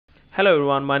Hello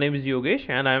everyone, my name is Yogesh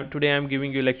and today I'm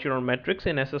giving you a lecture on metrics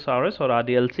in SSRS or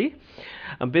RDLC.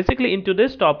 Basically in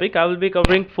today's topic I will be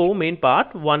covering four main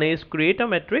parts. One is create a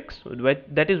matrix,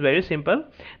 that is very simple.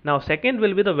 Now second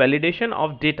will be the validation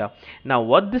of data. Now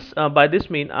what this by this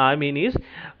I mean is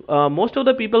most of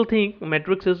the people think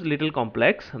matrix is little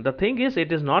complex. The thing is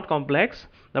it is not complex.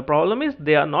 The problem is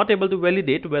they are not able to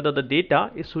validate whether the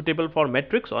data is suitable for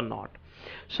matrix or not.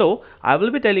 So I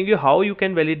will be telling you how you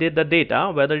can validate the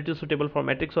data whether it is suitable for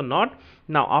matrix or not.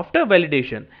 Now after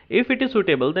validation, if it is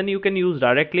suitable then you can use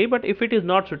directly, but if it is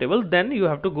not suitable then you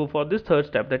have to go for this third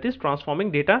step, that is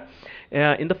transforming data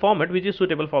in the format which is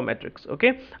suitable for matrix.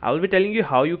 Okay, I will be telling you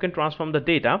how you can transform the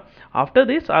data. After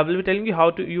this I will be telling you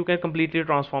how you can completely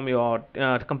transform your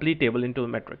complete table into a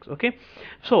matrix. Okay,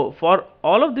 so for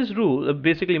all of this rule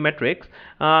basically matrix,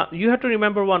 you have to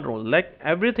remember one rule, like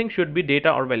everything should be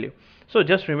data or value. So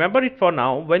just remember it for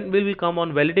now. When we will come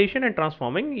on validation and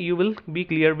transforming, you will be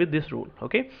clear with this rule.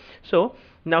 Okay, so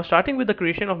now starting with the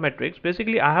creation of matrix,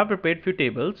 basically I have prepared few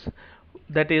tables.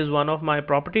 That is one of my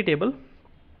property table.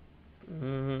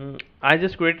 I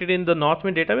just created in the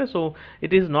Northwind database, so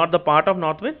it is not the part of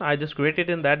Northwind. I just created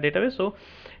in that database. So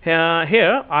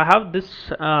here I have this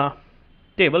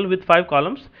table with 5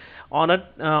 columns on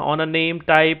a name,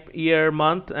 type, year,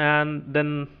 month, and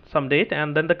then some date,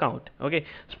 and then the count. Okay,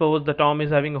 suppose the Tom is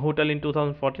having a hotel in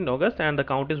 2014 August and the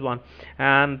count is 1,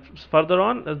 and further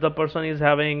on the person is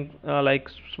having like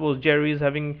suppose Jerry is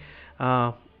having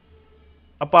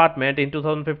apartment in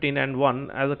 2015 and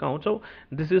 1 as a count. So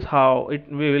this is how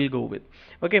we will go with.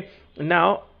 Okay,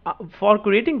 now for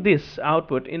creating this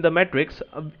output in the matrix,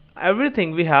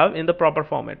 everything we have in the proper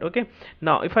format. Okay,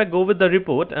 now if I go with the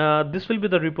report, this will be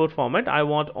the report format. I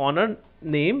want owner,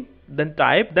 name, then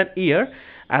type, then year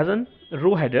as a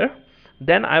row header,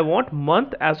 then I want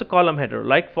month as a column header,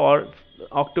 like for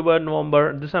October,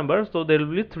 November, December. So there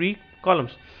will be 3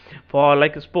 columns. For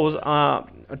like suppose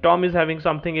Tom is having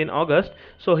something in August,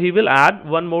 so he will add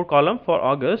one more column for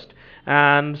August,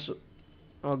 and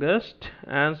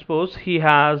suppose he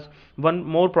has one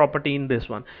more property in this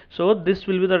one, so this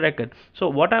will be the record. So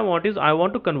what I want is I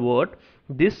want to convert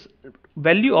this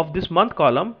value of this month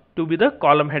column to be the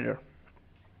column header.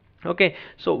 Okay,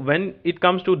 so when it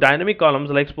comes to dynamic columns,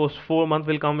 like suppose 4 months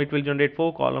will come, it will generate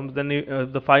 4 columns, then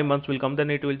the 5 months will come, then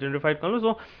it will generate 5 columns.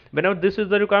 So whenever this is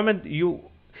the requirement, you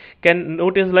can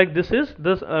notice like this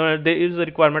there is a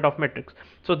requirement of matrix.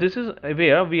 So this is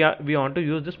where we want to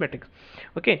use this matrix.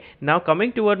 Okay, now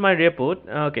coming toward my report,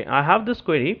 okay, I have this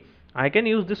query. I can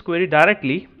use this query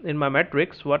directly in my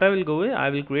matrix. What I will go with,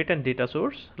 I will create a data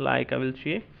source, like I will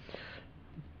say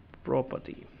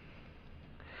property,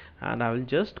 and I will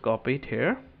just copy it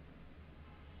here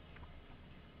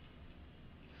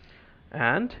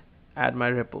and add my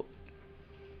report.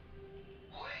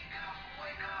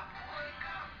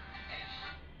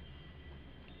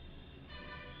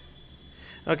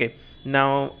 Okay,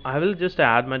 now I will just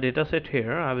add my data set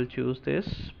here. I will choose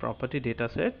this property data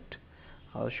set.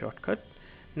 I'll shortcut.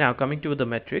 Now coming to the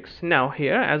matrix, now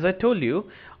here as I told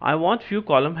you, I want few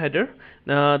column header.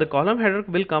 The column header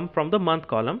will come from the month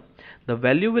column, the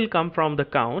value will come from the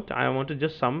count. I want to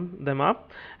just sum them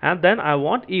up, and then I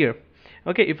want year.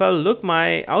 Okay, if I look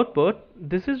my output,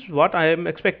 this is what I am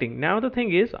expecting. Now the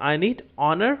thing is I need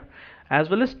honor as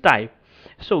well as type.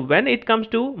 So when it comes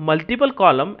to multiple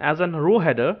column as a row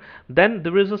header, then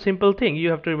there is a simple thing you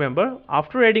have to remember.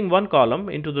 After adding one column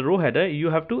into the row header, you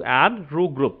have to add row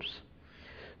groups.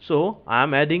 So I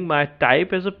am adding my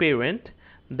type as a parent,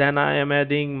 then I am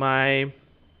adding my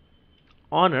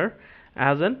honor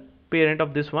as a parent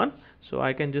of this one. So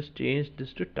I can just change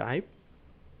this to type.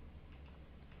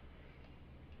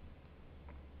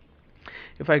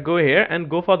 If I go here and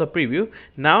go for the preview,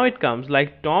 now it comes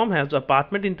like Tom has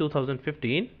apartment in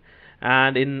 2015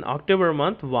 and in October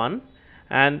month 1,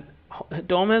 and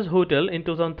Tom has hotel in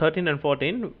 2013 and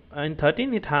 14. In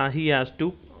 13 he has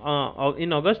 2,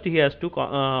 in August he has 2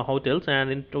 hotels,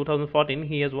 and in 2014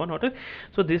 he has 1 hotel.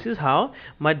 So this is how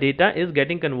my data is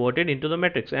getting converted into the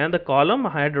matrix, and the column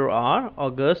header are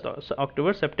August,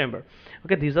 October, September.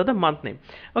 Okay, these are the month name.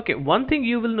 Okay, one thing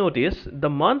you will notice, the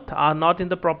month are not in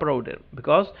the proper order,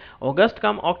 because August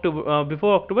come October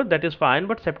before October, that is fine,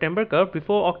 but September come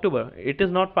before October, it is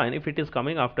not fine if it is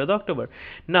coming after the October.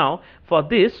 Now for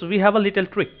this we have a little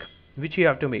trick which you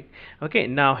have to make. Okay,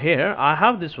 now here I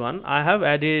have this one, I have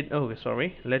added, okay,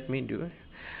 sorry, let me do it.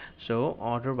 So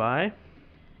order by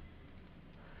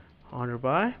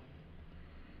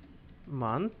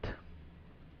month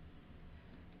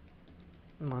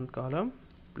column,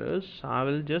 plus I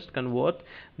will just convert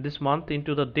this month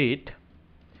into the date,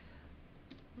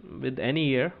 with any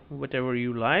year, whatever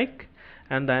you like,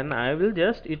 and then I will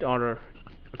just hit order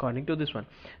according to this one.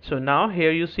 So now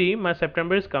here you see my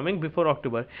September is coming before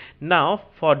October. Now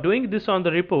for doing this on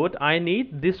the report, I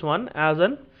need this one as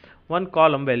an one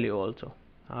column value also.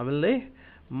 I will lay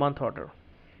month order,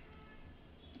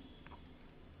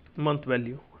 month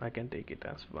value. I can take it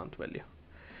as month value.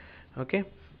 Okay,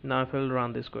 now if I will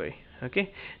run this query.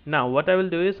 Okay, now what I will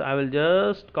do is I will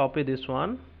just copy this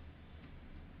one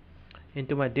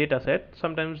into my data set.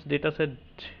 Sometimes data set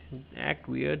act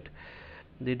weird,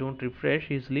 they don't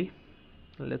refresh easily.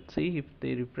 Let's see if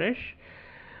they refresh.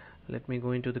 Let me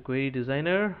go into the query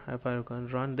designer. If I can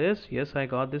run this, yes, I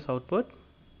got this output.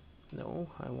 No,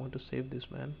 I want to save this,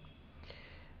 man.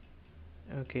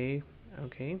 Okay,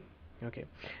 okay, okay,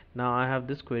 now I have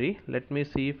this query. Let me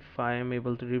see if I am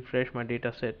able to refresh my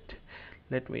data set.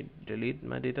 Let me delete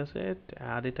my data set,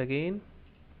 add it again,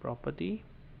 property.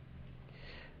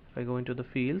 If I go into the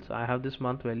fields, I have this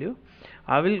month value.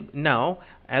 I will now,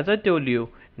 as I told you,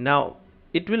 now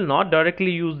it will not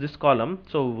directly use this column.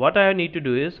 So what I need to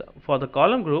do is, for the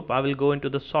column group, I will go into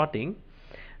the sorting,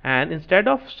 and instead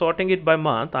of sorting it by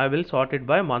month, I will sort it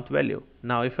by month value.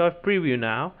 Now if I preview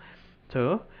now,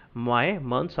 so my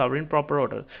months are in proper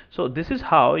order. So this is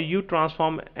how you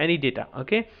transform any data.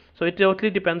 Okay, so it totally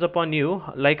depends upon you,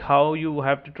 like how you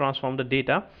have to transform the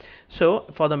data.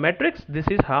 So for the metrics, this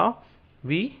is how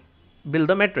we build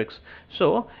the metrics.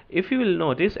 So if you will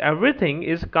notice, everything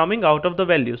is coming out of the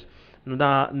values.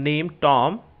 The name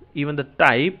Tom, even the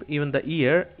type, even the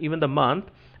year, even the month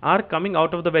are coming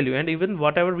out of the value, and even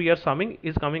whatever we are summing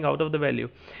is coming out of the value.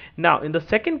 Now in the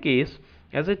second case,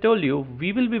 as I told you,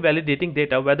 we will be validating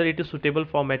data whether it is suitable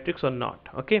for metrics or not.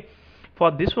 Okay,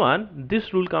 for this one,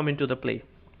 this rule come into the play.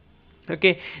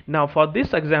 Okay, now for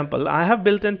this example, I have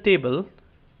built a table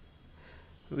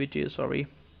which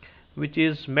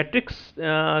is metrics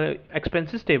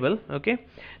expenses table. Okay,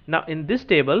 now in this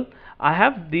table I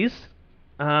have this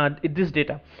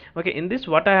data. Okay, in this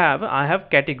what I have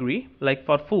category, like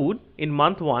for food, in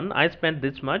month 1 I spent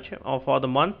this much, or for the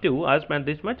month 2 I spent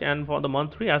this much, and for the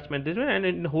month 3 I spent this much, and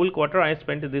in the whole quarter I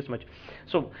spent this much.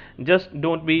 So just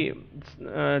don't be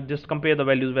just compare the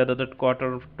values whether the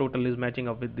quarter total is matching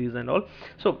up with these and all.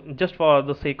 So just for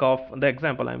the sake of the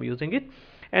example I am using it.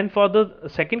 And for the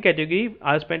second category,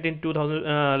 I spent in 2000,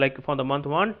 like for the month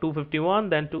 1 251,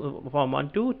 then for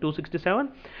month 2 267,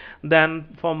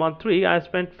 then for month 3 I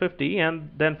spent 50, and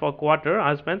then for quarter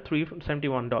I spent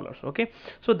 $371. Okay,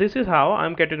 so this is how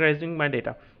I'm categorizing my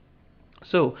data.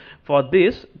 So for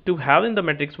this to have in the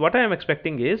matrix, what I am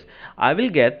expecting is I will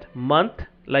get month,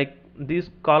 like this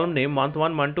column name month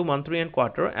 1, month 2, month 3 and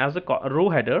quarter as a row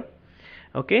header.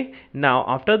 Okay, now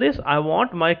after this I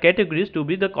want my categories to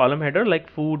be the column header, like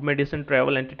food, medicine,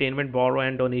 travel, entertainment, borrow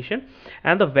and donation,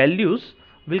 and the values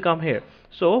will come here.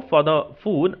 So for the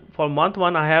food, for month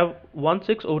 1 I have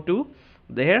 1602,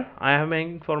 there I am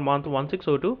having for month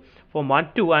 1602, for month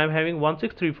 2 I am having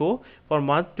 1634, for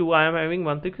month 2 I am having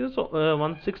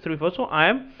 1634. So I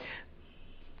am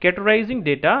categorizing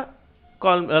data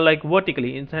like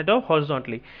vertically instead of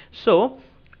horizontally. So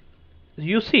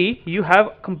you see, you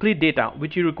have complete data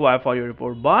which you require for your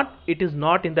report, but it is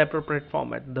not in the appropriate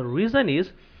format. The reason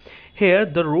is, here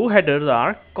the row headers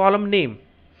are column name,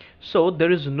 so there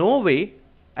is no way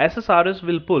SSRS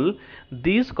will pull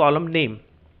these column name.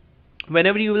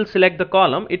 Whenever you will select the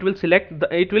column, it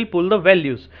will pull the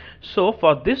values. So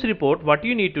for this report, what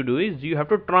you need to do is you have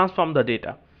to transform the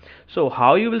data. So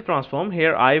how you will transform?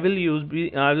 Here I will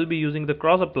be using the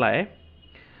cross apply.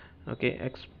 Okay,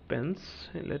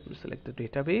 let me select the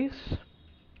database.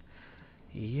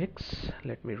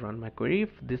 Let me run my query if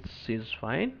this is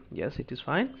fine. Yes, it is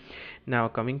fine. Now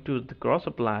coming to the cross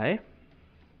apply,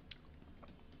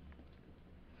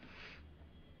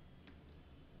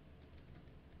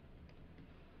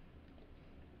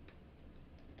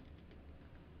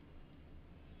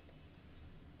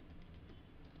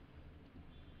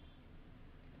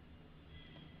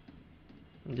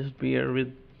 just bear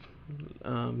with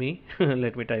me.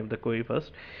 Let me type the query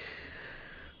first.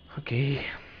 Okay,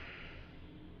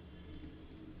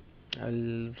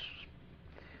 I'll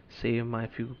save my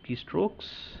few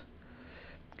keystrokes.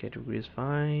 Category is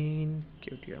fine.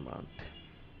 Category month.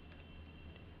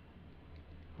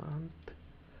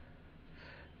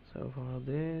 So for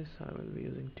this I will be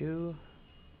using 2,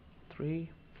 3.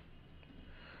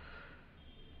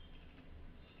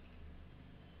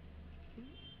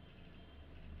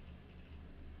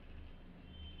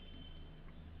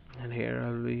 And here I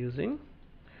will be using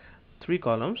 3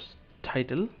 columns: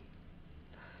 title,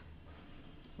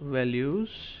 values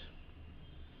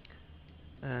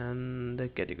and the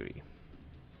category.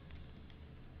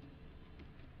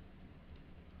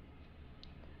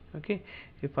 Okay,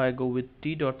 if I go with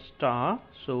t dot star,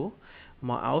 so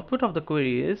my output of the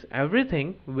query is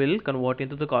everything will convert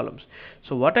into the columns.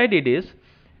 So what I did is,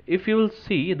 if you will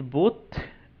see the both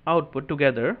output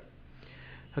together,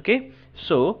 okay,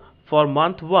 so for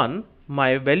month 1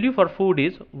 my value for food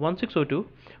is 1602,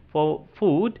 for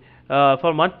food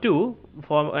for month 2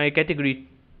 for my category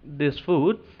this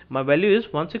food my value is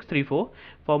 1634,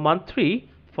 for month 3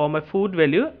 for my food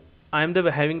value I am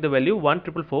having the value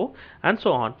 1444, and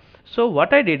so on. So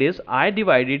what I did is I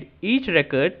divided each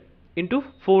record into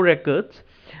 4 records.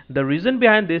 The reason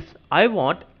behind this, I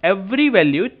want every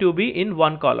value to be in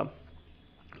one column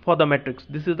for the matrix.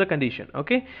 This is the condition.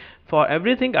 Okay, for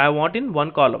everything I want in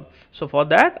one column. So for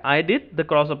that I did the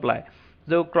cross apply.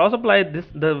 The cross apply, this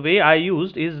the way I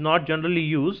used is not generally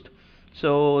used,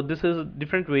 so this is a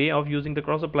different way of using the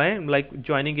cross apply, like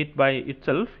joining it by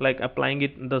itself, like applying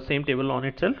it in the same table on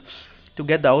itself to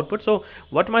get the output. So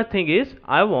what my thing is,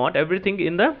 I want everything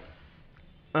in the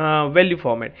value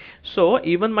format. So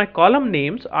even my column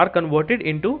names are converted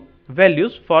into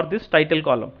values for this title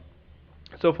column.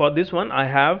 So for this one I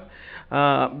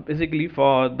have basically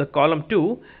for the column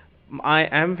 2 I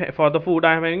am for the food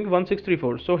I am having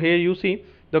 1634. So here you see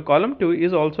the column 2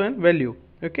 is also in value.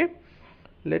 Okay,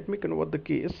 let me convert the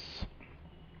case,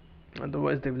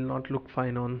 otherwise they will not look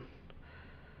fine on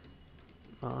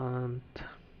month.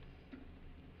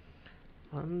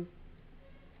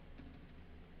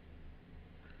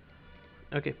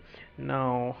 Okay,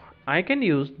 now I can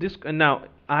use this. Now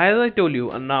as I told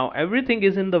you, now everything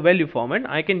is in the value format.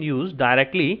 I can use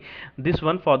directly this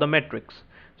one for the metrics.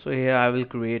 So here I will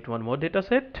create one more data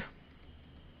set.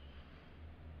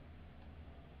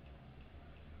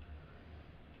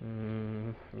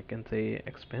 You can say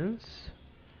expense.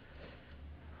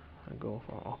 I go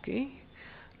for OK.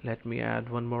 Let me add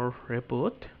one more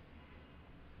report.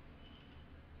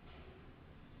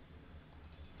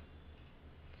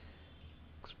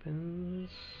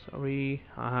 Sorry,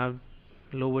 I have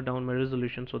lowered down my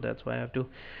resolution, so that's why I have to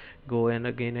go and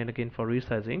again for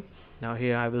resizing. Now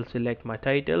here I will select my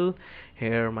title.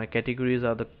 Here my categories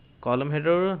are the column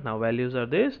header. Now values are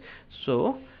this.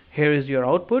 So here is your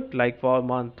output. Like for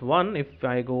month 1, if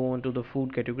I go into the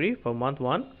food category for month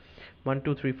 1, 1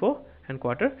 2 3 4 and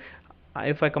quarter,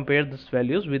 if I compare these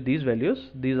values with these values,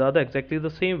 these are exactly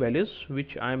the same values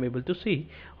which I am able to see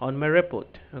on my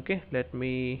report. Okay, let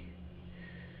me.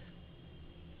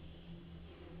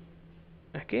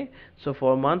 Okay, so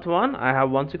for month 1 I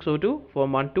have 1602, for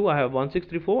month 2 I have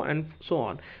 1634, and so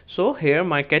on. So here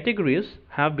my categories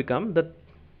have become the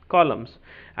columns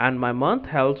and my month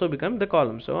have also become the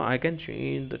column. So I can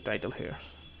change the title here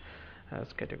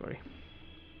as category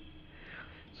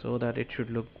so that it should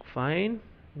look fine.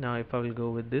 Now if I will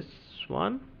go with this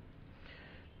one,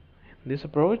 this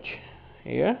approach,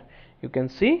 here you can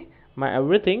see my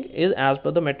everything is as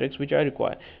per the metrics which I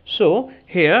require. So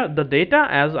here the data,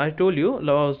 as I told you,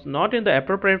 was not in the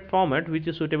appropriate format which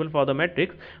is suitable for the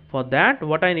metrics. For that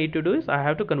what I need to do is I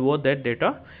have to convert that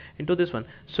data into this one.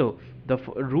 So the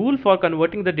rule for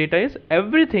converting the data is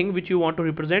everything which you want to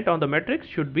represent on the matrix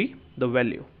should be the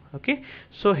value. Okay,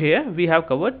 so here we have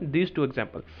covered these two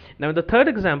examples. Now in the third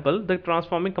example, the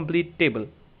transforming complete table.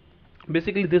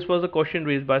 Basically this was a question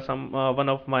raised by some one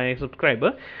of my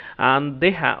subscriber, and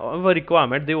they have a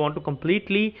requirement. They want to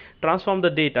completely transform the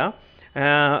data,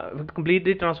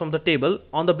 completely transform the table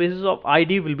on the basis of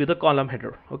ID will be the column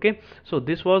header. Okay, so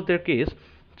this was their case.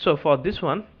 So for this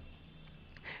one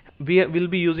we will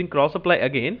be using cross apply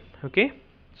again. Okay,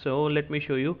 so let me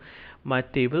show you my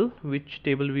table, which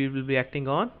table we will be acting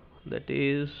on. That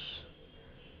is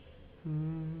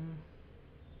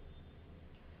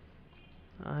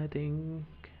I think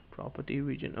property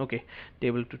region. Okay,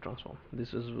 table to transform.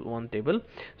 This is one table.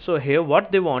 So here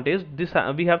what they want is this,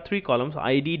 we have 3 columns: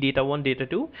 ID, data 1, data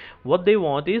 2. What they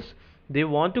want is they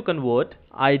want to convert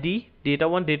ID, data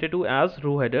 1, data 2 as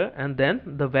row header and then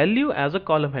the value as a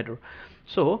column header.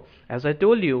 So as I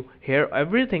told you, here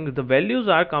everything, the values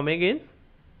are coming in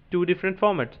 2 different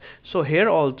formats. So here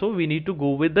also we need to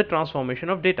go with the transformation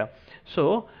of data.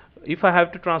 So if I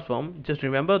have to transform, just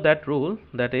remember that rule,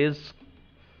 that is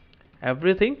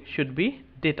everything should be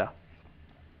data.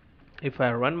 If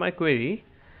I run my query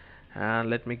and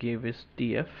let me give this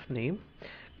df name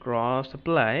cross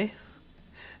apply,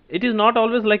 it is not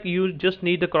always like you just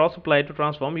need the cross apply to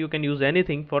transform. You can use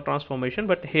anything for transformation,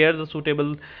 but here the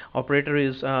suitable operator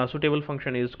is suitable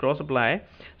function is cross apply.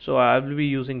 So I will be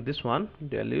using this one,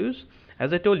 values.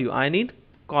 As I told you, I need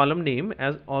column name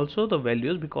as also the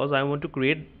values because I want to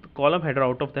create the column header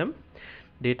out of them.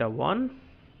 Data 1,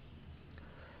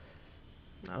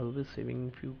 I will be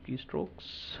saving few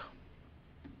keystrokes.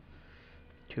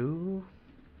 2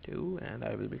 2, and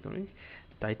I will be coming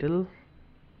title,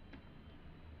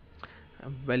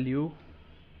 value,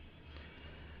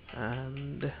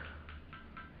 and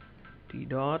t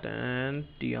dot and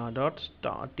tr dot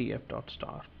star, tf dot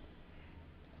star.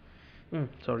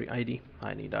 Sorry, id.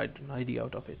 I need id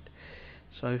out of it.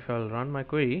 So if I'll run my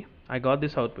query, I got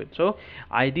this output. So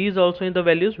id is also in the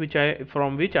values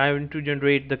from which I want to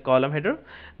generate the column header.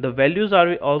 The values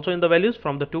are also in the values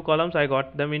from the two columns. I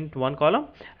got them in one column,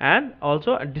 and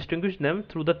also distinguish them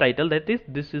through the title, that is,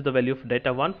 this is the value of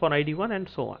data 1 for id 1, and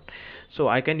so on. So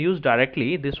I can use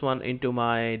directly this one into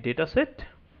my data set.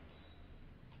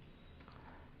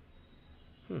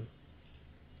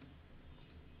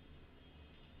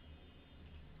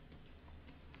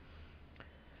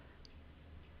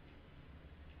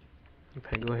 If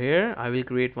I go here, I will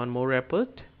create one more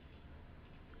report,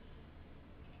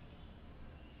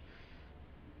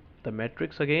 the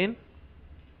metrics again.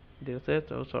 This is,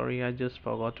 oh sorry, I just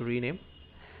forgot to rename,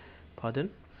 pardon.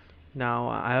 Now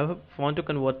I want to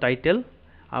convert title.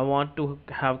 I want to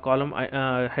have column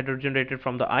header generated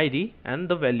from the id and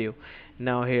the value.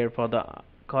 Now here for the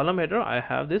column header, I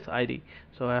have this id.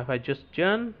 So if I just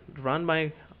run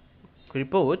my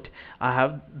report, I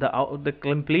have the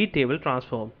complete table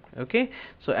transform. Okay,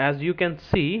 so as you can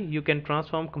see, you can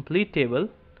transform complete table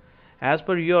as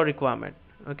per your requirement.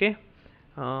 Okay,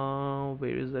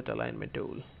 where is that alignment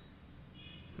tool?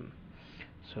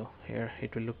 So here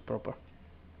it will look proper.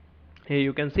 Here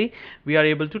you can see we are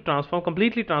able to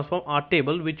completely transform our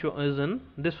table, which is in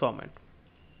this format,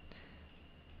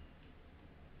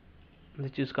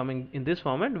 which is coming in this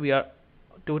format. We are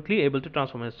totally able to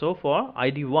transform it. So for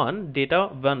id 1, data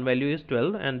 1 value is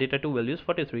 12 and data 2 value is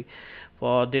 43.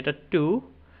 For data 2,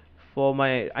 for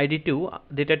my id 2,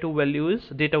 data 2 value is,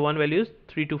 data 1 value is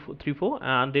 3234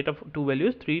 and data 2 value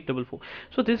is 344.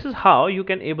 So this is how you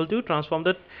can able to transform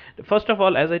that. First of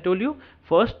all, as I told you,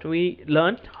 first we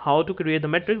learned how to create the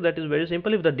matrix. That is very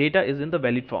simple if the data is in the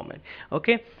valid format.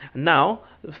 Okay, now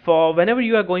for whenever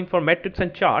you are going for metrics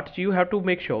and charts, you have to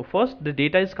make sure first the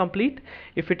data is complete.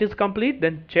 If it is complete,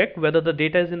 then check whether the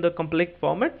data is in the complete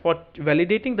format. For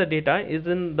validating the data is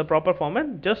in the proper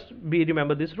format, just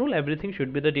remember this rule: everything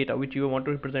should be the data which you want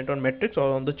to represent on metrics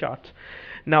or on the charts.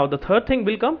 Now the third thing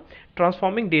will come,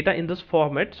 transforming data in this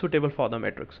format suitable for the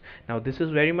metrics. Now this is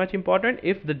very much important.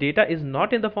 If the data is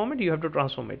not in the format, you have to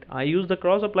transform it. I use the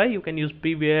cross apply. You can use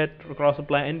pivot, cross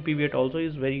apply, and pivot also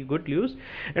is very good use.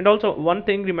 And also one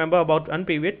thing remember about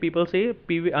unpivot, people say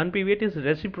unpivot is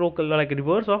reciprocal, like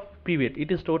reverse of pivot.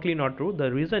 It is totally not true.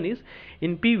 The reason is,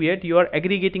 in pivot you are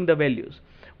aggregating the values.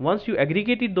 Once you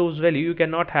aggregated those values, you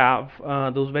cannot have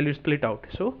those values split out.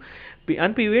 So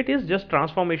unpivot is just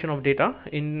transformation of data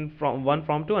from one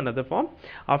form to another form.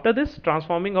 After this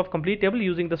transforming of complete table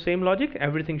using the same logic,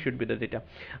 everything should be the data.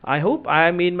 I hope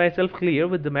I made myself clear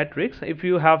with the metrics. If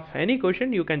you have any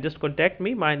question, you can just contact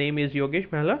me. My name is Yogesh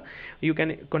Mehla. You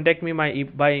can contact me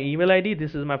by email ID.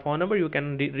 This is my phone number. You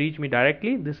can reach me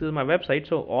directly. This is my website.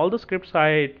 So all the scripts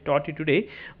I taught you today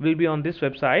will be on this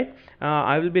website.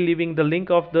 I will be leaving the link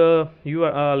of the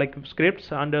like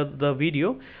scripts under the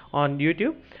video on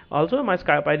YouTube. Also my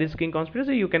Skype ID is King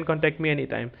Conspiracy. You can contact me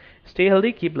anytime. Stay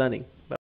healthy, keep learning.